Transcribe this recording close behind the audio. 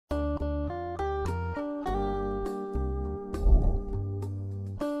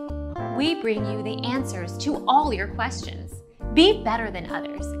we bring you the answers to all your questions. Be better than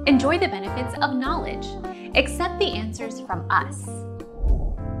others. Enjoy the benefits of knowledge. Accept the answers from us.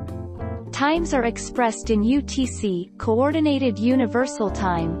 Times are expressed in UTC, Coordinated Universal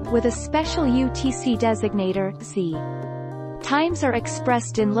Time, with a special UTC designator, Z. Times are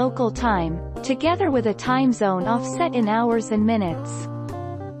expressed in local time, together with a time zone offset in hours and minutes.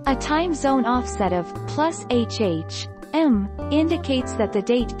 A time zone offset of +HH M indicates that the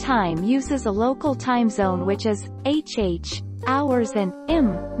date time uses a local time zone which is HH hours and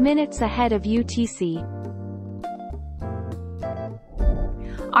M minutes ahead of UTC.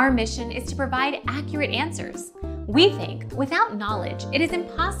 Our mission is to provide accurate answers. We think without knowledge, it is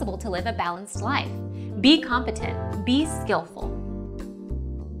impossible to live a balanced life. Be competent, be skillful.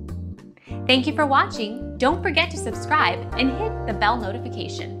 Thank you for watching. Don't forget to subscribe and hit the bell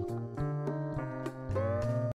notification.